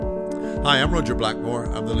Hi, I'm Roger Blackmore.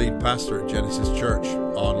 I'm the lead pastor at Genesis Church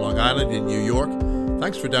on Long Island in New York.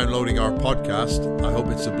 Thanks for downloading our podcast. I hope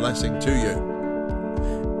it's a blessing to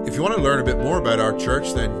you. If you want to learn a bit more about our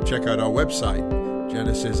church, then check out our website,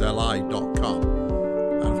 genesisli.com.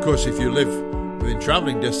 And of course, if you live within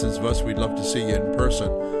traveling distance of us, we'd love to see you in person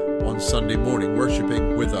on Sunday morning,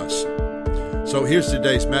 worshiping with us. So here's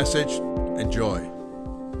today's message. Enjoy.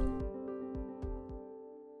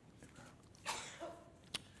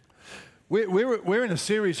 We're in a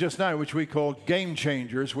series just now which we call Game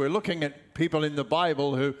Changers. We're looking at people in the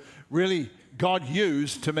Bible who really God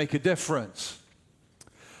used to make a difference.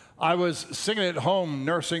 I was sitting at home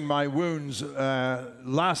nursing my wounds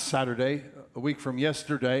last Saturday, a week from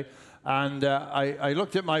yesterday, and I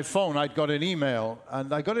looked at my phone. I'd got an email,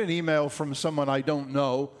 and I got an email from someone I don't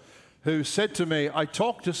know who said to me, I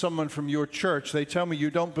talked to someone from your church. They tell me you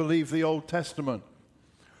don't believe the Old Testament,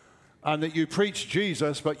 and that you preach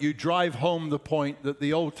Jesus, but you drive home the point that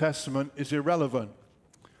the Old Testament is irrelevant.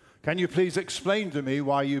 Can you please explain to me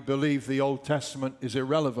why you believe the Old Testament is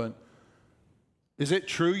irrelevant? Is it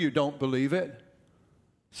true you don't believe it?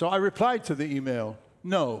 So I replied to the email,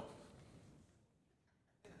 no.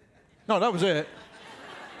 No, that was it.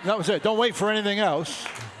 That was it. Don't wait for anything else.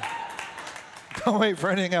 Don't wait for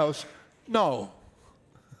anything else. No.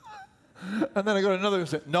 And then I got another one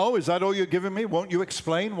said, no, is that all you're giving me? Won't you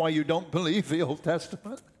explain why you don't believe the Old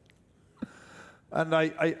Testament? And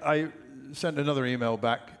I sent another email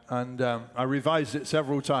back, and I revised it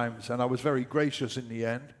several times, and I was very gracious in the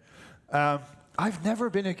end. I've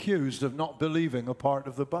never been accused of not believing a part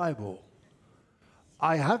of the Bible.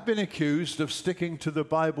 I have been accused of sticking to the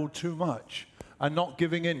Bible too much and not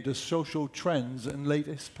giving in to social trends and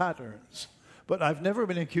latest patterns. But I've never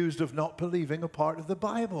been accused of not believing a part of the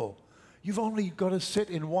Bible. You've only got to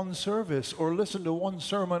sit in one service or listen to one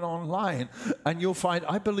sermon online, and you'll find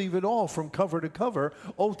I believe it all from cover to cover,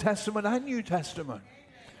 Old Testament and New Testament.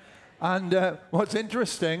 And what's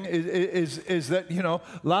interesting is that, you know,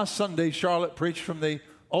 last Sunday Charlotte preached from the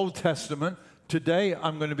Old Testament. Today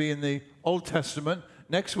I'm going to be in the Old Testament.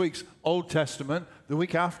 Next week's Old Testament. The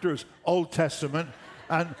week after is Old Testament.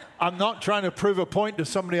 And I'm not trying to prove a point to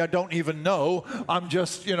somebody I don't even know. I'm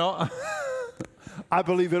just, you know... I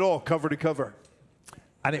believe it all, cover to cover.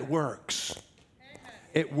 And it works.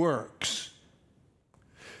 It works.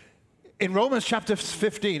 In Romans chapter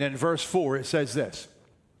 15 and verse 4, it says this.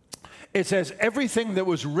 It says, everything that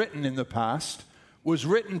was written in the past was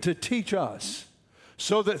written to teach us,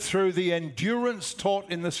 so that through the endurance taught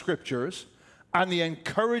in the Scriptures and the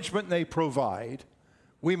encouragement they provide,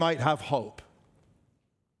 we might have hope.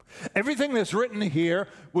 Everything that's written here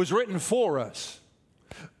was written for us.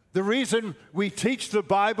 The reason we teach the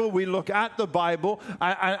Bible, we look at the Bible,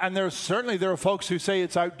 and there are folks who say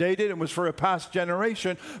it's outdated and was for a past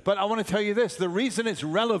generation, but I want to tell you this, the reason it's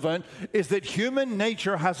relevant is that human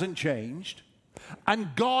nature hasn't changed,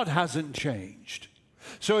 and God hasn't changed.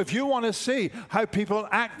 So if you want to see how people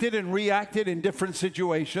acted and reacted in different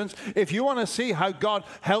situations, if you want to see how God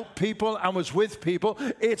helped people and was with people,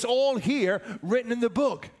 it's all here written in the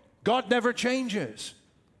book. God never changes.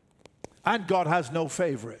 And God has no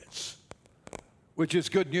favorites, which is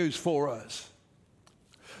good news for us.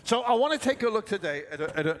 So I want to take a look today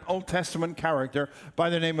at an Old Testament character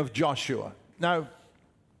by the name of Joshua. Now,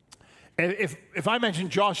 if I mention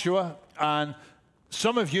Joshua, and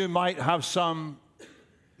some of you might have some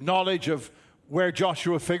knowledge of where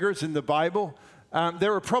Joshua figures in the Bible,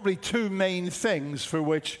 there are probably two main things for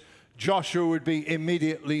which Joshua would be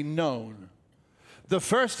immediately known. The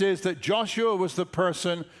first is that Joshua was the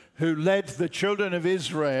person who led the children of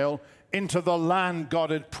Israel into the land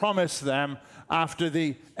God had promised them after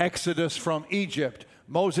the exodus from Egypt.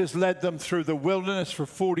 Moses led them through the wilderness for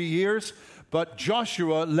 40 years, but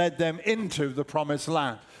Joshua led them into the promised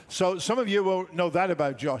land. So some of you will know that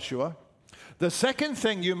about Joshua. The second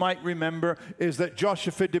thing you might remember is that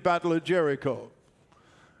Joshua did the battle of Jericho,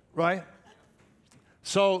 right?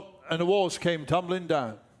 So, and the walls came tumbling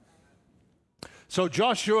down. So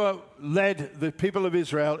Joshua led the people of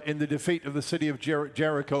Israel in the defeat of the city of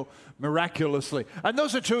Jericho miraculously. And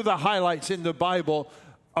those are two of the highlights in the Bible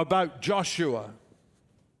about Joshua.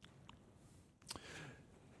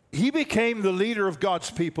 He became the leader of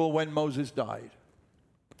God's people when Moses died.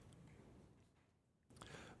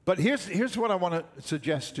 But here's what I want to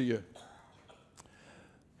suggest to you.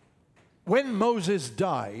 When Moses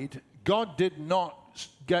died, God did not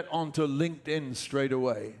get onto LinkedIn straight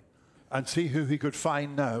away and see who he could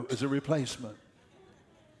find now as a replacement.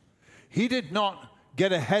 He did not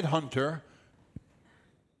get a headhunter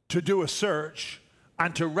to do a search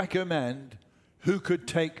and to recommend who could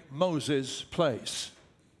take Moses' place.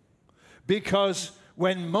 because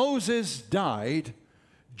when Moses died,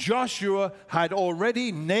 Joshua had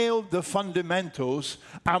already nailed the fundamentals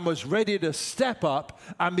and was ready to step up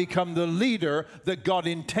and become the leader that God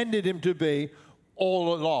intended him to be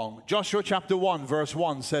all along. Joshua chapter 1, verse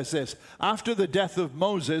 1 says this: After the death of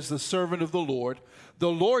Moses, the servant of the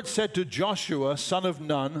Lord said to Joshua, son of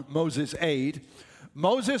Nun, Moses' aide,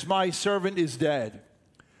 Moses, my servant, is dead.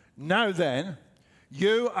 Now then,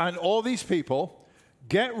 you and all these people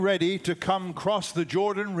get ready to come cross the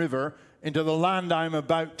Jordan River into the land I'm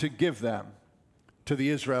about to give them, to the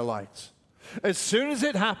Israelites. As soon as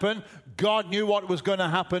it happened, God knew what was going to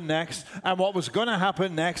happen next. And what was going to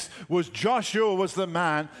happen next was Joshua was the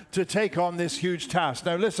man to take on this huge task.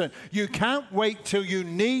 Now listen, you can't wait till you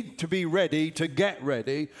need to be ready to get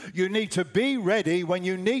ready. You need to be ready when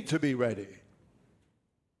you need to be ready.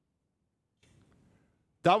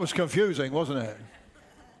 That was confusing, wasn't it?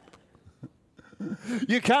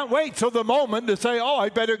 You can't wait till the moment to say, oh, I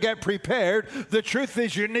better get prepared. The truth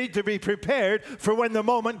is you need to be prepared for when the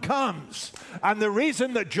moment comes. And the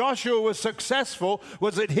reason that Joshua was successful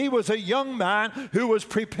was that he was a young man who was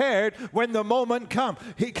prepared when the moment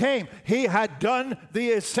came. He had done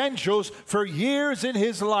the essentials for years in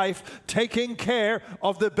his life, taking care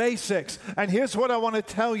of the basics. And here's what I want to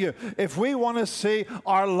tell you. If we want to see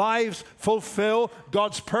our lives fulfill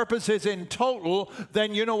God's purposes in total,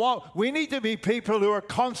 then you know what? We need to be people who are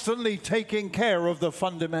constantly taking care of the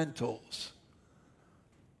fundamentals.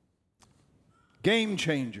 Game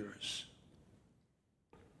changers.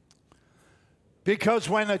 Because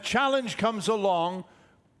when a challenge comes along,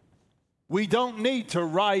 we don't need to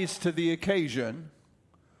rise to the occasion.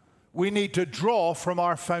 We need to draw from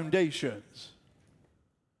our foundations.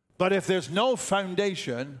 But if there's no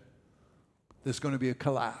foundation, there's going to be a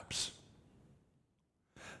collapse.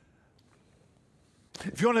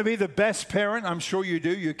 If you want to be the best parent, I'm sure you do,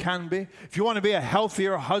 you can be. If you want to be a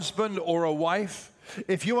healthier husband or a wife,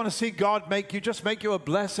 if you want to see God make you a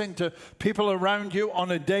blessing to people around you on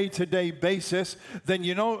a day-to-day basis, then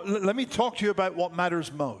let me talk to you about what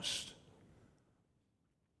matters most.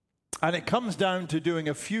 And it comes down to doing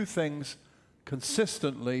a few things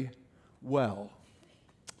consistently well.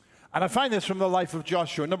 And I find this from the life of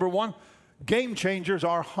Joshua. Number one, game changers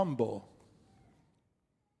are humble.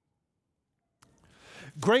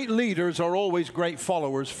 Great leaders are always great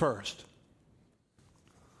followers first.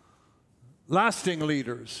 Lasting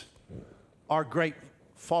leaders are great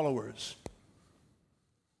followers.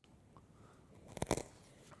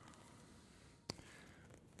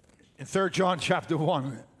 In 3 John chapter 1,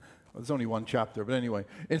 well, there's only one chapter, but anyway.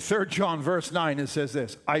 In 3 John verse 9, it says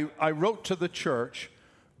this: I wrote to the church,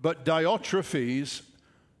 but Diotrephes,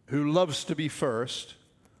 who loves to be first,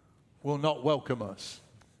 will not welcome us.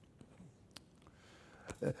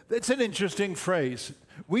 It's an interesting phrase.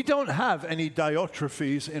 We don't have any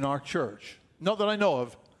Diotrephes in our church. Not that I know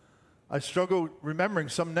of. I struggle remembering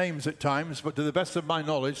some names at times, but to the best of my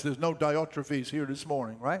knowledge, there's no Diotrephes here this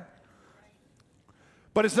morning, right?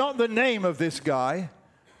 But it's not the name of this guy.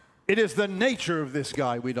 It is the nature of this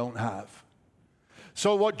guy we don't have.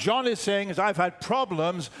 So what John is saying is, I've had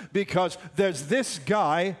problems because there's this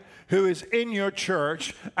guy who is in your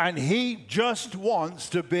church, and he just wants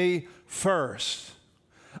to be first.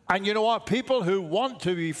 And you know what? People who want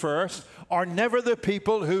to be first are never the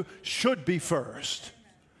people who should be first.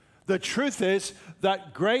 The truth is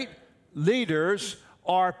that great leaders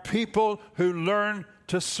are people who learn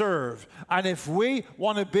to serve. And if we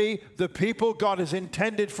want to be the people God has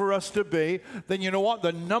intended for us to be, then you know what?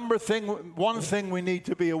 One thing we need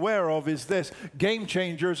to be aware of is this: game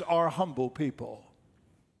changers are humble people.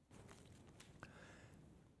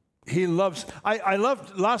 He loves. I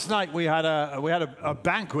loved last night. We had a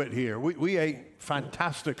banquet here. We ate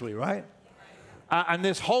fantastically, right? And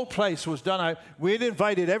this whole place was done. We had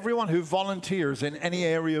invited everyone who volunteers in any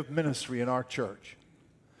area of ministry in our church.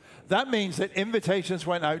 That means that invitations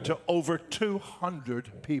went out to over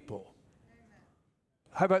 200 people.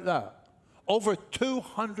 How about that? Over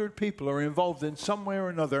 200 people are involved in some way or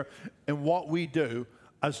another in what we do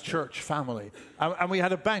as church family. And we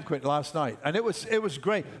had a banquet last night, and it was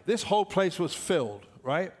great. This whole place was filled,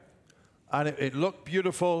 right? And it looked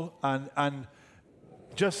beautiful, and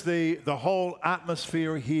just the whole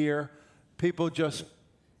atmosphere here, people just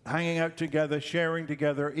hanging out together, sharing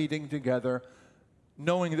together, eating together,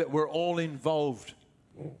 knowing that we're all involved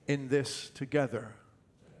in this together.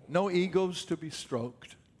 No egos to be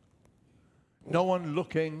stroked. No one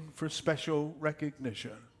looking for special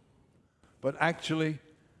recognition, but actually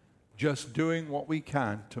just doing what we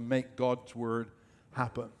can to make God's word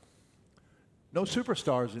happen. No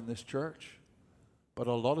superstars in this church, but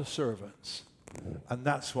a lot of servants. And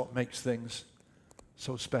that's what makes things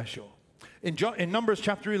so special. In Numbers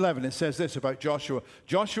chapter 11, it says this about Joshua.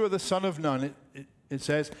 Joshua, the son of Nun, it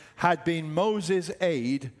says, had been Moses'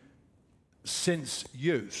 aide since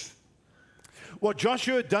youth. What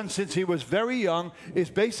Joshua had done since he was very young is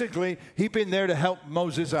basically he'd been there to help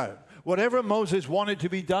Moses out. Whatever Moses wanted to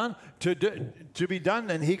be done,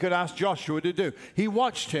 and he could ask Joshua to do. He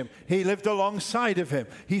watched him. He lived alongside of him.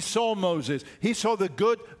 He saw Moses. He saw the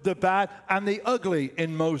good, the bad, and the ugly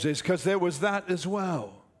in Moses, because there was that as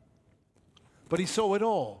well. But he saw it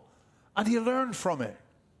all, and he learned from it.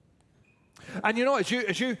 And you know, as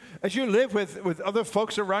you live with other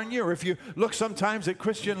folks around you, or if you look sometimes at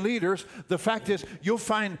Christian leaders, the fact is you'll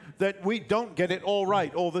find that we don't get it all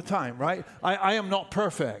right all the time, right? I am not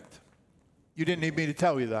perfect. You didn't need me to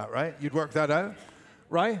tell you that, right? You'd work that out,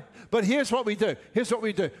 right? But here's what we do.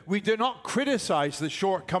 We do not criticize the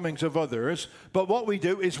shortcomings of others, but what we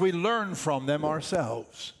do is we learn from them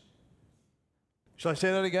ourselves. Shall I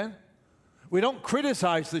say that again? We don't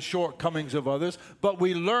criticize the shortcomings of others, but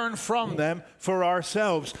we learn from them for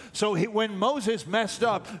ourselves. So when Moses messed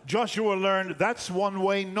up, Joshua learned that's one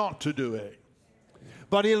way not to do it.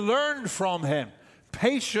 But he learned from him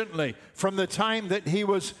patiently from the time that he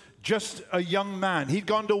was just a young man. He'd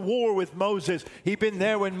gone to war with Moses. He'd been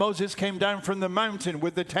there when Moses came down from the mountain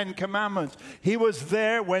with the 10 Commandments. He was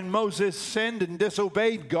there when Moses sinned and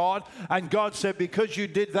disobeyed God. And God said, because you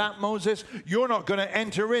did that, Moses, you're not going to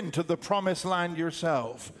enter into the promised land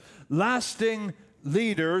yourself. Lasting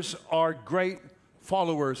leaders are great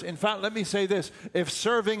followers. In fact, let me say this. If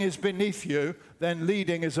serving is beneath you, then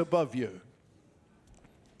leading is above you.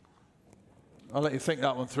 I'll let you think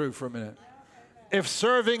that one through for a minute. If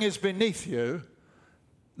serving is beneath you,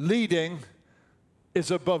 leading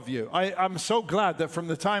is above you. I'm so glad that from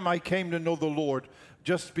the time I came to know the Lord,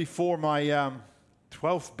 just before my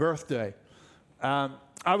 12th birthday,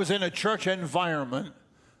 I was in a church environment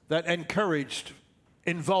that encouraged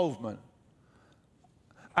involvement.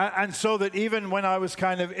 And so that even when I was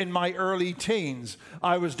kind of in my early teens,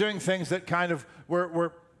 I was doing things that kind of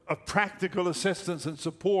were of practical assistance and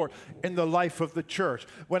support in the life of the church.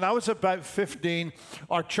 When I was about 15,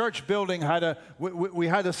 our church building had we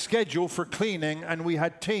had a schedule for cleaning, and we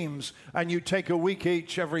had teams, and you take a week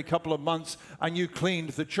each every couple of months, and you cleaned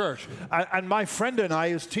the church. And my friend and I,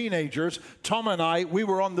 as teenagers, Tom and I, we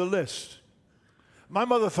were on the list. My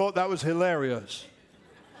mother thought that was hilarious.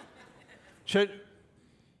 She said,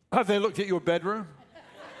 have they looked at your bedroom?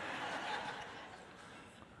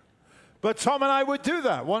 But Tom and I would do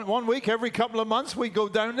that. One week, every couple of months, we'd go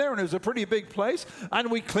down there, and it was a pretty big place,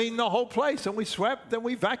 and we cleaned the whole place, and we swept, and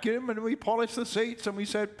we vacuumed, and we polished the seats, and we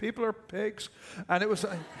said, people are pigs. And it was,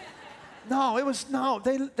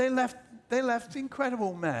 they left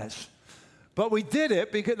incredible mess. But we did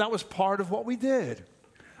it because that was part of what we did.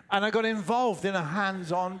 And I got involved in a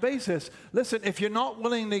hands-on basis. Listen, if you're not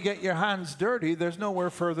willing to get your hands dirty, there's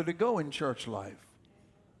nowhere further to go in church life.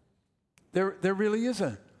 There really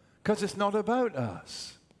isn't. Because it's not about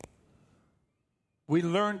us. We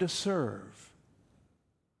learn to serve.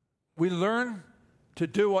 We learn to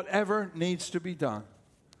do whatever needs to be done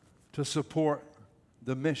to support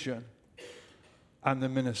the mission and the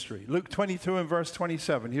ministry. Luke 22 and verse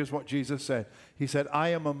 27, here's what Jesus said. He said, I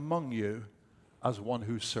am among you as one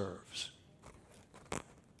who serves.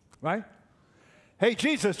 Right? Hey,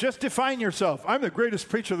 Jesus, just define yourself. I'm the greatest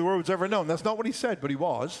preacher the world's ever known. That's not what he said, but he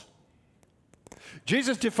was.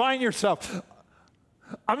 Jesus, define yourself.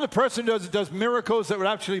 I'm the person who does miracles that would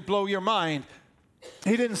actually blow your mind.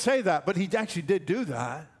 He didn't say that, but he actually did do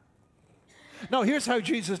that. No, here's how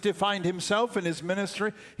Jesus defined himself in his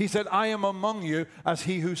ministry. He said, I am among you as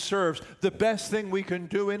he who serves. The best thing we can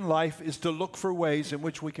do in life is to look for ways in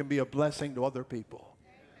which we can be a blessing to other people.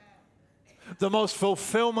 The most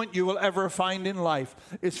fulfillment you will ever find in life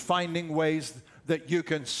is finding ways that you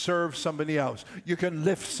can serve somebody else. You can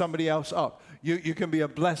lift somebody else up. You can be a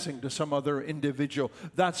blessing to some other individual.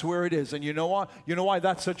 That's where it is. And you know what? You know why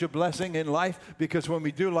that's such a blessing in life? Because when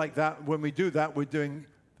we do that, we're doing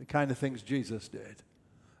the kind of things Jesus did.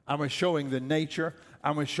 And we're showing the nature,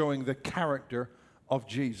 and we're showing the character of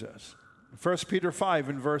Jesus. 1 Peter 5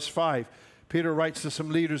 and verse 5, Peter writes to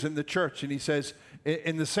some leaders in the church, and he says,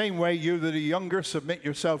 in the same way, you that are younger, submit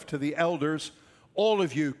yourself to the elders. All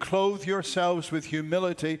of you, clothe yourselves with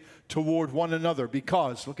humility toward one another,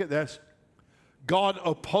 because, look at this, God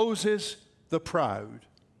opposes the proud,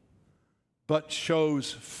 but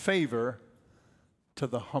shows favor to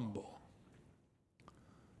the humble.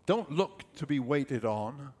 Don't look to be waited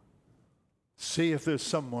on. See if there's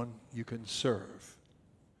someone you can serve.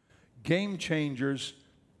 Game changers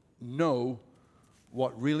know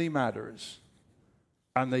what really matters,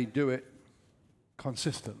 and they do it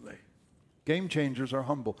consistently. Game changers are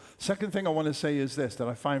humble. Second thing I want to say is this, that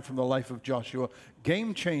I find from the life of Joshua.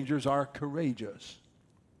 Game changers are courageous.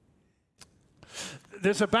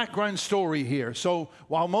 There's a background story here. So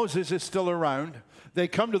while Moses is still around, they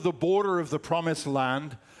come to the border of the promised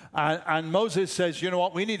land, and Moses says, you know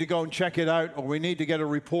what, we need to go and check it out, or we need to get a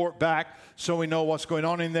report back so we know what's going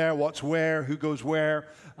on in there, what's where, who goes where.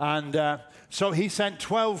 And so he sent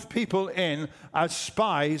 12 people in as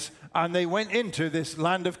spies, and they went into this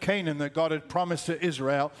land of Canaan that God had promised to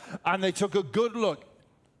Israel, and they took a good look.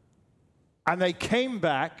 And they came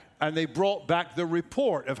back, and they brought back the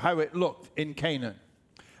report of how it looked in Canaan.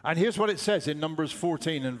 And here's what it says in Numbers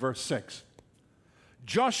 14 and verse 6.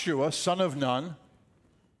 Joshua, son of Nun,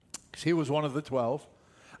 because he was one of the 12,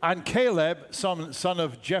 and Caleb, son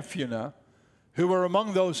of Jephunneh, who were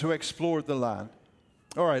among those who explored the land.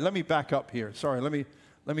 All right, let me back up here. Sorry, let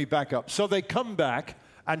me back up. So they come back,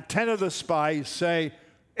 and 10 of the spies say,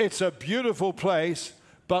 it's a beautiful place,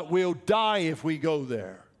 but we'll die if we go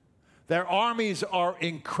there. Their armies are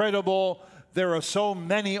incredible. There are so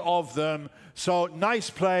many of them. So nice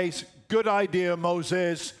place, good idea,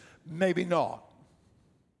 Moses, maybe not.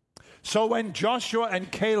 So when Joshua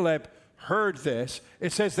and Caleb heard this,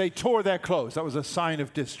 it says they tore their clothes. That was a sign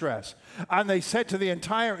of distress. And they said to the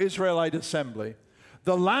entire Israelite assembly,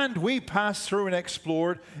 the land we passed through and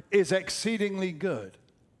explored is exceedingly good.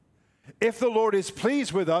 If the Lord is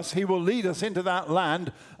pleased with us, he will lead us into that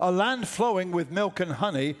land, a land flowing with milk and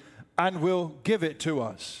honey, and will give it to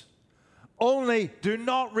us. Only do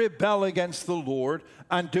not rebel against the Lord,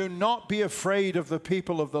 and do not be afraid of the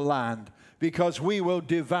people of the land, because we will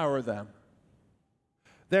devour them.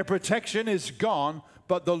 Their protection is gone,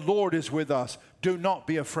 but the Lord is with us. Do not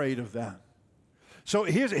be afraid of them. So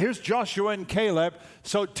here's Joshua and Caleb.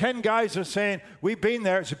 So 10 guys are saying, we've been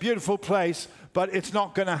there, it's a beautiful place, but it's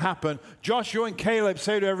not going to happen. Joshua and Caleb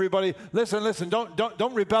say to everybody, listen,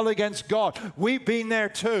 don't rebel against God. We've been there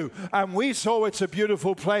too, and we saw it's a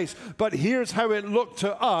beautiful place. But here's how it looked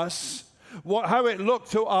to us. How it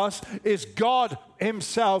looked to us is God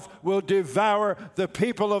himself will devour the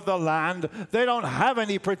people of the land. They don't have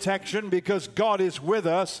any protection because God is with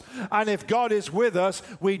us. And if God is with us,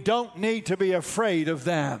 we don't need to be afraid of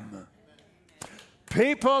them.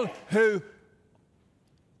 People who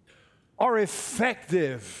are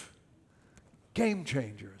effective game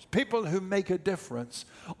changers, people who make a difference,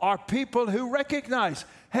 are people who recognize,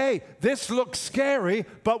 hey, this looks scary,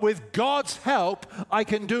 but with God's help, I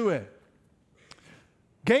can do it.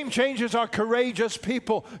 Game changers are courageous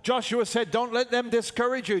people. Joshua said, don't let them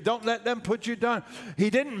discourage you. Don't let them put you down.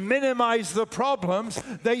 He didn't minimize the problems.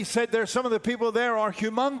 They said some of the people there are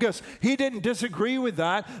humongous. He didn't disagree with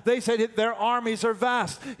that. They said their armies are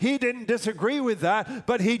vast. He didn't disagree with that,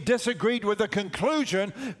 but he disagreed with the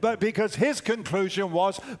conclusion, but because his conclusion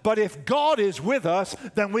was, but if God is with us,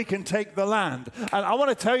 then we can take the land. And I want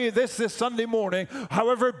to tell you this Sunday morning,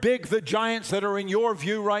 however big the giants that are in your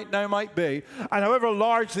view right now might be, and however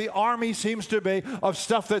large the army seems to be of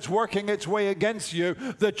stuff that's working its way against you,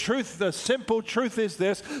 the simple truth is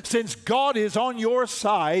this: since God is on your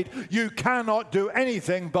side, you cannot do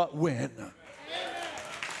anything but win.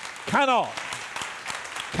 Cannot.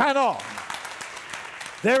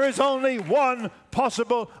 There is only one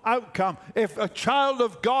possible outcome. If a child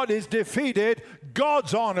of God is defeated,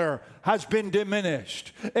 God's honor has been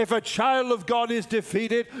diminished. If a child of God is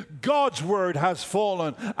defeated, God's word has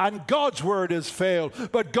fallen and God's word has failed.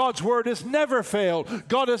 But God's word has never failed.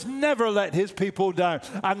 God has never let his people down.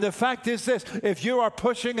 And the fact is this: if you are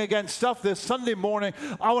pushing against stuff this Sunday morning,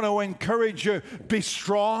 I want to encourage you, be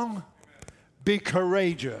strong, be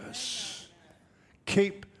courageous,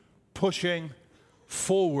 keep pushing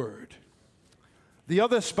forward. The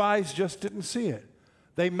other spies just didn't see it.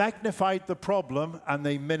 They magnified the problem and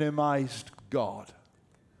they minimized God.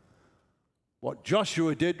 What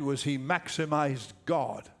Joshua did was he maximized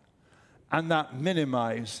God, and that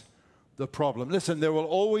minimized the problem. Listen, there will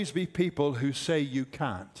always be people who say you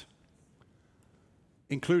can't,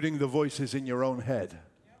 including the voices in your own head.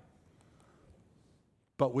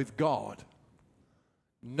 But with God,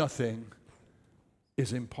 nothing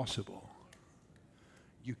is impossible.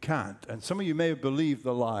 You can't. And some of you may have believed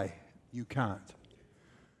the lie. You can't.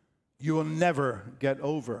 You will never get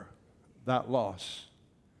over that loss.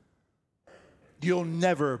 You'll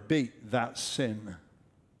never beat that sin.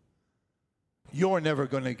 You're never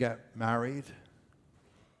going to get married.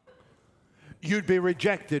 You'd be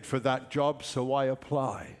rejected for that job, so why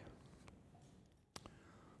apply?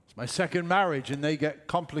 It's my second marriage and they get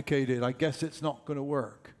complicated. I guess it's not going to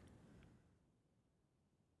work.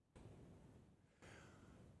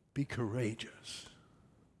 Be courageous.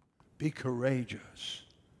 Be courageous.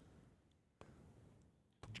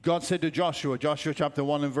 God said to Joshua, Joshua chapter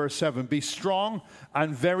 1 and verse 7, be strong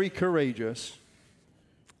and very courageous.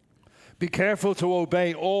 Be careful to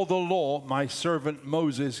obey all the law my servant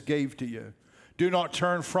Moses gave to you. Do not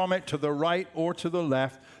turn from it to the right or to the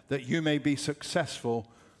left, that you may be successful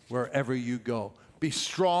wherever you go. Be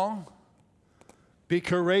strong. Be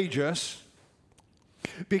courageous.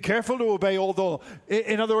 Be careful to obey all the law.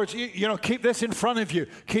 In other words, keep this in front of you.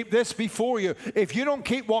 Keep this before you. If you don't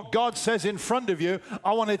keep what God says in front of you,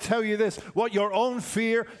 I want to tell you this. What your own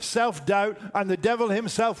fear, self-doubt, and the devil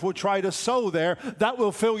himself will try to sow there, that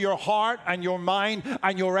will fill your heart and your mind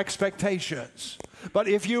and your expectations. But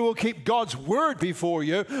if you will keep God's word before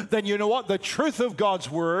you, then you know what? The truth of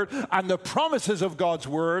God's word and the promises of God's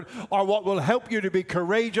word are what will help you to be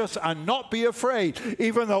courageous and not be afraid,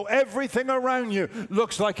 even though everything around you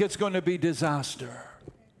looks like it's going to be disaster.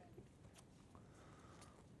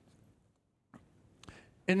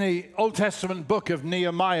 In the Old Testament book of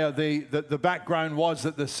Nehemiah, the background was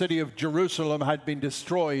that the city of Jerusalem had been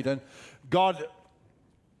destroyed, and God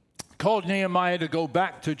called Nehemiah to go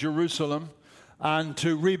back to Jerusalem and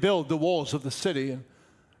to rebuild the walls of the city. And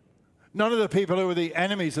none of the people who were the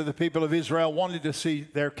enemies of the people of Israel wanted to see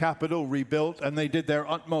their capital rebuilt, and they did their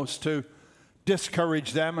utmost to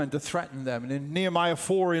discourage them and to threaten them. And in Nehemiah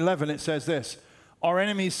 4:11 it says this, our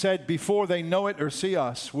enemies said, before they know it or see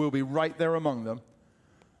us, we'll be right there among them,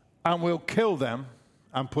 and we'll kill them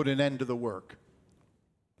and put an end to the work.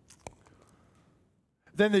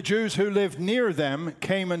 Then the Jews who lived near them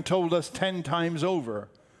came and told us 10 times over,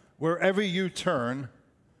 wherever you turn,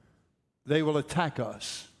 they will attack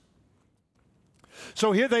us.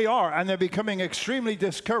 So here they are, and they're becoming extremely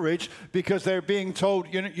discouraged because they're being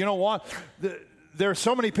told, you know what? There are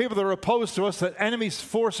so many people that are opposed to us that enemy's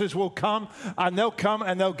forces will come and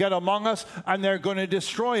they'll get among us and they're going to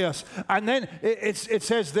destroy us. And then it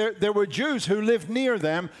says there were Jews who lived near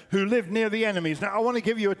them, who lived near the enemies. Now, I want to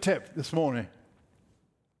give you a tip this morning.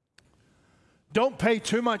 Don't pay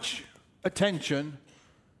too much attention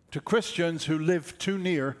to Christians who live too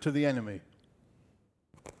near to the enemy.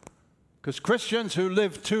 Because Christians who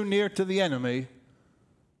live too near to the enemy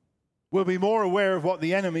will be more aware of what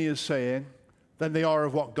the enemy is saying than they are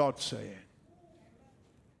of what God's saying.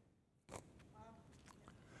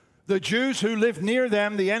 The Jews who lived near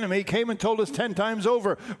them, the enemy, came and told us 10 times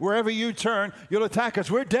over, wherever you turn, you'll attack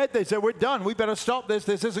us. We're dead, they said. We're done. We better stop this.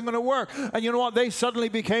 This isn't going to work. And you know what? They suddenly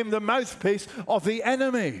became the mouthpiece of the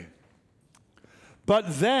enemy.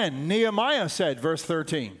 But then Nehemiah said, verse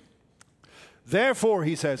 13, therefore,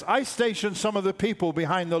 he says, I stationed some of the people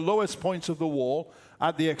behind the lowest points of the wall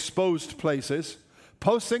at the exposed places,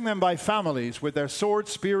 posting them by families with their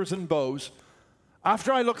swords, spears, and bows.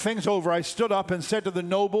 After I looked things over, I stood up and said to the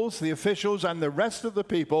nobles, the officials, and the rest of the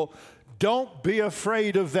people, don't be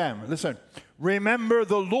afraid of them. Listen, remember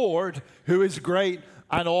the Lord who is great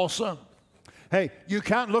and awesome. Hey, you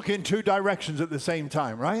can't look in two directions at the same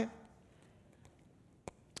time, right?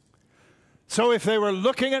 So if they were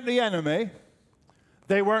looking at the enemy,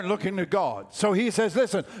 they weren't looking to God. So he says,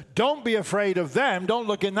 listen, don't be afraid of them. Don't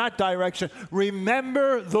look in that direction.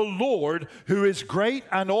 Remember the Lord who is great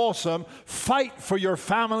and awesome. Fight for your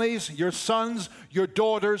families, your sons, your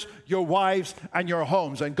daughters, your wives, and your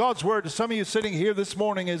homes. And God's word to some of you sitting here this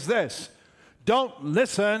morning is this. Don't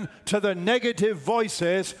listen to the negative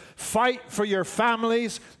voices. Fight for your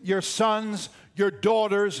families, your sons, your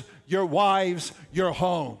daughters, your wives, your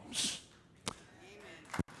homes.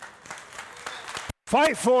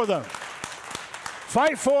 Fight for them.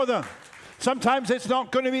 Fight for them. Sometimes it's not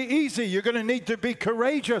going to be easy. You're going to need to be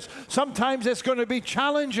courageous. Sometimes it's going to be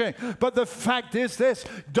challenging. But the fact is this,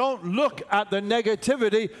 don't look at the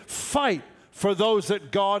negativity. Fight for those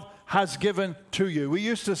that God has given to you. We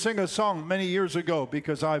used to sing a song many years ago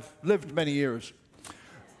because I've lived many years.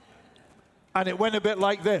 And it went a bit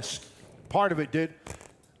like this. Part of it did.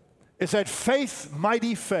 It said, faith,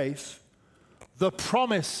 mighty faith, the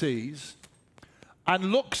promise sees,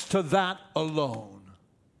 and looks to that alone,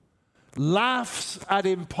 laughs at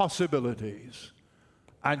impossibilities,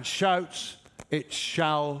 and shouts, it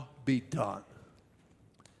shall be done.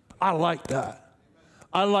 I like that.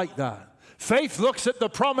 I like that. Faith looks at the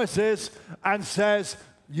promises and says,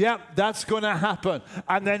 yep, that's going to happen.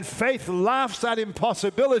 And then faith laughs at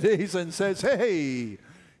impossibilities and says, hey,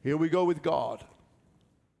 here we go with God.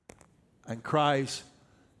 And cries,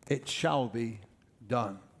 it shall be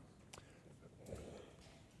done.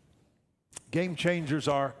 Game changers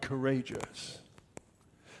are courageous.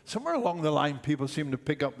 Somewhere along the line, people seem to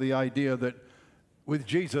pick up the idea that with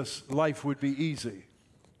Jesus, life would be easy.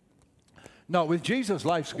 No, with Jesus,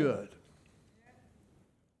 life's good.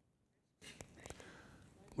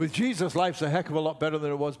 With Jesus, life's a heck of a lot better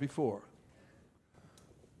than it was before.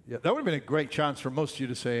 Yeah, that would have been a great chance for most of you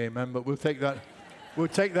to say amen, but we'll take that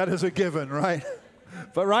as a given, right?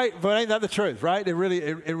 But ain't that the truth, right? It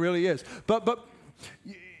really is. But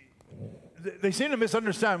they seem to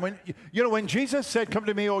misunderstand. When Jesus said, "Come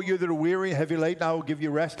to me, all you that are weary, heavy laden, I will give you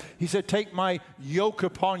rest," he said, "Take my yoke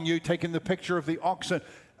upon you," taking the picture of the oxen.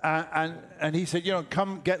 And he said,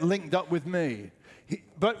 "Come get linked up with me."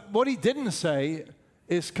 But what he didn't say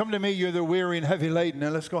is, "Come to me, you're the weary and heavy laden,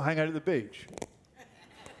 and let's go hang out at the beach."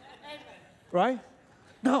 Right?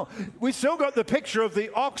 No, we still got the picture of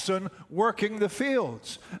the oxen working the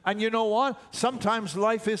fields. And you know what? Sometimes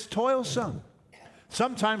life is toilsome.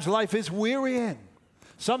 Sometimes life is wearying.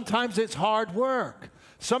 Sometimes it's hard work.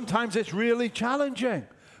 Sometimes it's really challenging.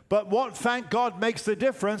 But what, thank God, makes the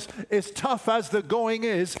difference is, tough as the going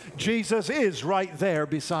is, Jesus is right there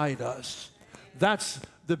beside us. That's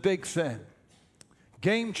the big thing.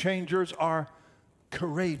 Game changers are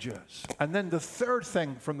courageous. And then the third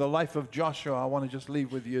thing from the life of Joshua I want to just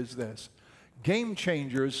leave with you is this. Game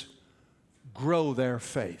changers grow their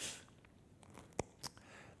faith.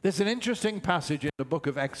 There's an interesting passage in the book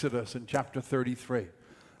of Exodus in chapter 33.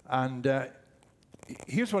 And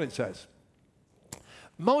here's what it says.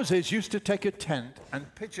 Moses used to take a tent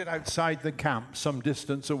and pitch it outside the camp some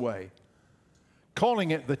distance away, calling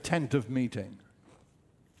it the tent of meeting.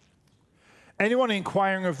 Anyone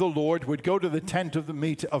inquiring of the Lord would go to the tent of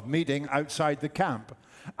meeting outside the camp.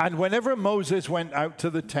 And whenever Moses went out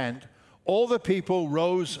to the tent, all the people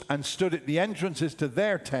rose and stood at the entrances to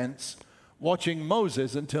their tents, watching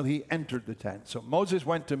Moses until he entered the tent. So Moses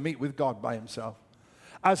went to meet with God by himself.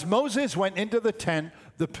 As Moses went into the tent,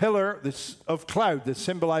 the pillar of cloud that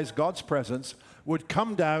symbolized God's presence would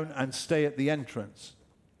come down and stay at the entrance.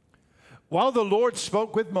 While the Lord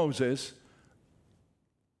spoke with Moses,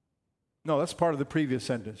 no, that's part of the previous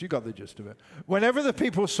sentence. You got the gist of it. Whenever the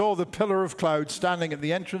people saw the pillar of cloud standing at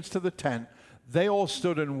the entrance to the tent, they all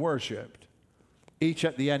stood and worshiped, each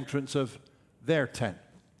at the entrance of their tent.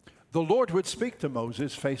 The Lord would speak to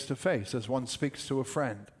Moses face to face as one speaks to a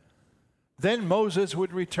friend. Then Moses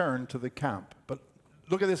would return to the camp. But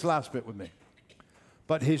look at this last bit with me.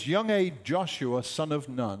 But his young aide Joshua, son of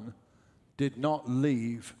Nun, did not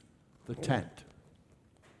leave the tent.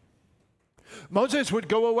 Moses would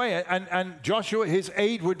go away, and Joshua, his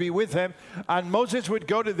aide, would be with him, and Moses would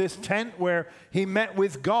go to this tent where he met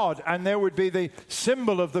with God, and there would be the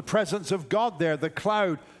symbol of the presence of God there, the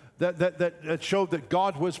cloud that showed that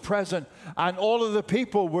God was present, and all of the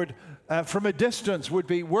people would, from a distance, would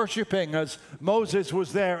be worshiping as Moses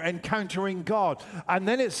was there encountering God. And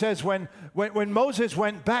then it says when Moses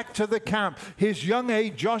went back to the camp, his young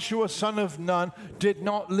aide Joshua, son of Nun, did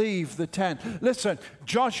not leave the tent. Listen,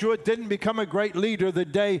 Joshua didn't become a great leader the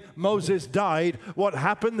day Moses died. What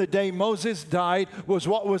happened the day Moses died was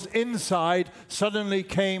what was inside suddenly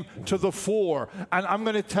came to the fore. And I'm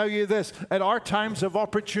going to tell you this, at our times of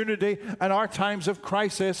opportunity and our times of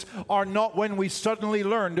crisis are not when we suddenly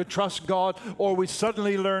learn to trust God or we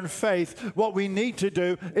suddenly learn faith. What we need to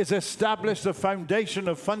do is establish the foundation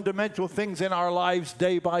of fundamental things in our lives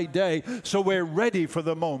day by day so we're ready for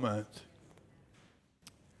the moment.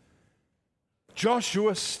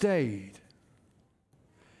 Joshua stayed.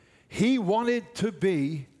 He wanted to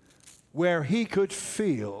be where he could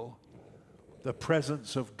feel the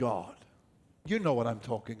presence of God. You know what I'm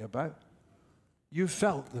talking about. You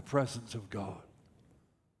felt the presence of God.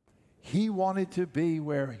 He wanted to be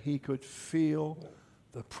where he could feel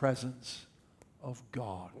the presence of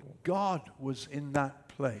God. God was in that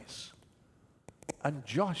place. And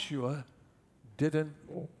Joshua didn't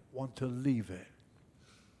want to leave it.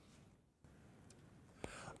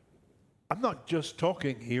 I'm not just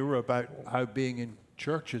talking here about how being in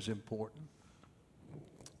church is important.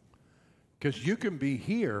 Because you can be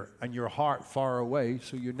here and your heart far away,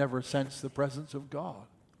 so you never sense the presence of God.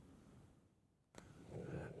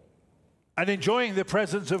 And enjoying the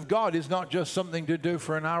presence of God is not just something to do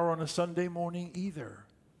for an hour on a Sunday morning either.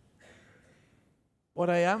 What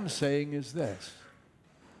I am saying is this.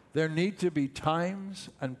 There need to be times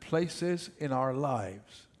and places in our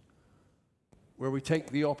lives where we take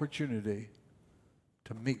the opportunity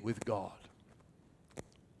to meet with God,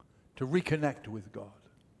 to reconnect with God.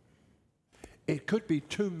 It could be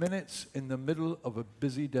 2 minutes in the middle of a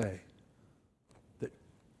busy day that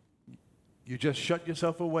you just shut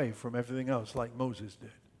yourself away from everything else like Moses did.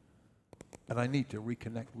 And I need to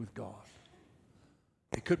reconnect with God.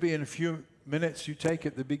 It could be in a few minutes you take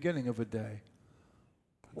at the beginning of a day.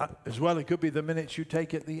 As well, it could be the minutes you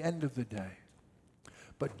take at the end of the day.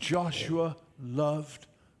 But Joshua loved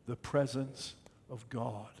the presence of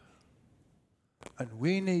God. And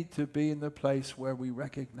we need to be in the place where we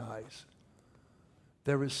recognize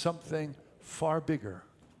there is something far bigger.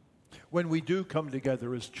 When we do come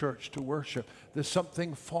together as church to worship, there's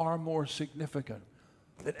something far more significant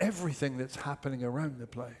than everything that's happening around the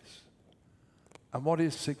place. And what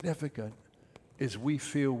is significant is we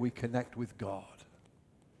feel we connect with God.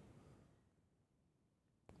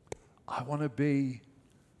 I want to be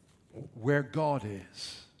where God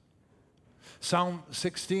is. Psalm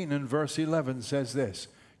 16 and verse 11 says this,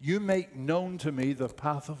 "You make known to me the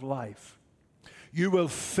path of life. You will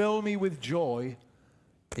fill me with joy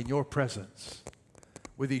in your presence,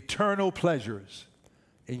 with eternal pleasures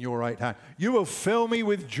in your right hand." You will fill me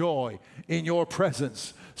with joy in your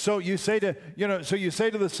presence. So you say to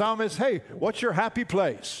the psalmist, "Hey, what's your happy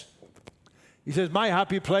place?" He says, "My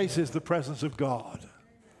happy place is the presence of God."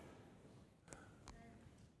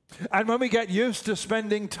 And when we get used to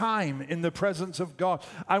spending time in the presence of God,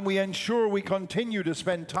 and we ensure we continue to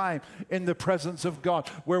spend time in the presence of God,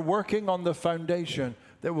 we're working on the foundation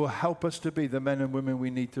that will help us to be the men and women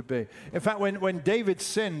we need to be. In fact, when David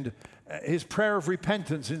sinned, his prayer of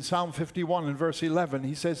repentance in Psalm 51 and verse 11,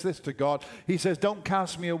 he says this to God. He says, "Don't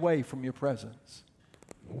cast me away from your presence.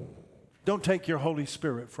 Don't take your Holy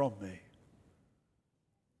Spirit from me."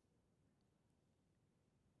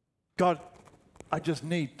 God, I just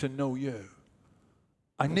need to know you.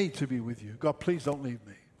 I need to be with you. God, please don't leave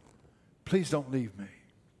me. Please don't leave me.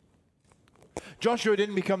 Joshua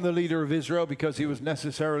didn't become the leader of Israel because he was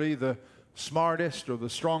necessarily the smartest or the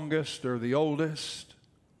strongest or the oldest.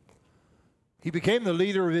 He became the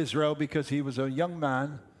leader of Israel because he was a young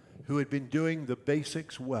man who had been doing the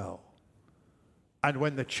basics well. And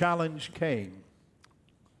when the challenge came,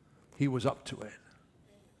 he was up to it.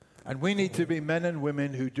 And we need to be men and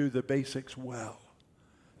women who do the basics well,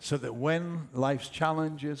 so that when life's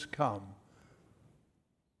challenges come,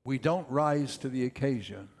 we don't rise to the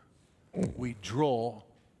occasion. We draw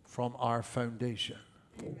from our foundation.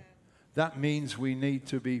 Amen. That means we need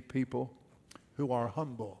to be people who are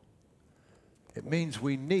humble. It means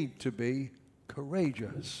we need to be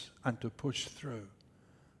courageous and to push through.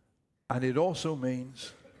 And it also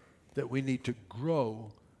means that we need to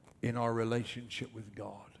grow in our relationship with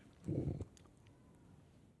God.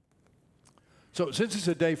 So since it's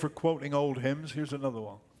a day for quoting old hymns, here's another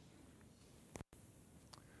one.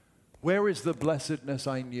 "Where is the blessedness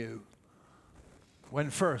I knew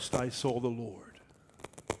when first I saw the Lord?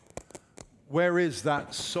 Where is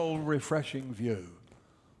that soul-refreshing view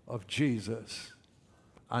of Jesus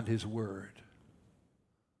and his word?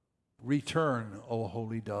 Return, O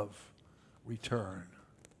holy dove, return,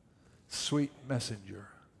 sweet messenger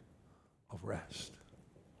of rest."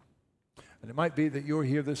 And it might be that you're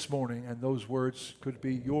here this morning and those words could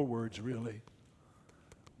be your words, really.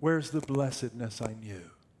 Where's the blessedness I knew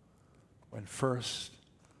when first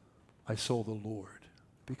I saw the Lord?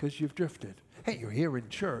 Because you've drifted. Hey, you're here in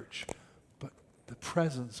church, but the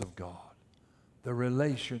presence of God, the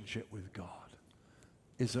relationship with God,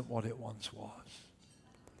 isn't what it once was.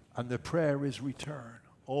 And the prayer is return.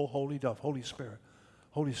 Oh, holy dove, Holy Spirit,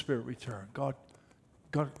 return. God,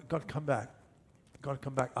 come back. God,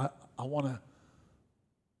 come back.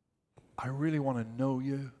 I really want to know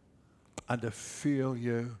you and to feel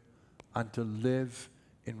you and to live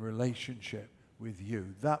in relationship with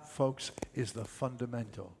you. That, folks, is the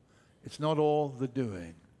fundamental. It's not all the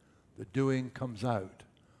doing. The doing comes out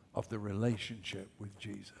of the relationship with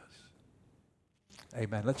Jesus.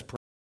 Amen. Let's pray.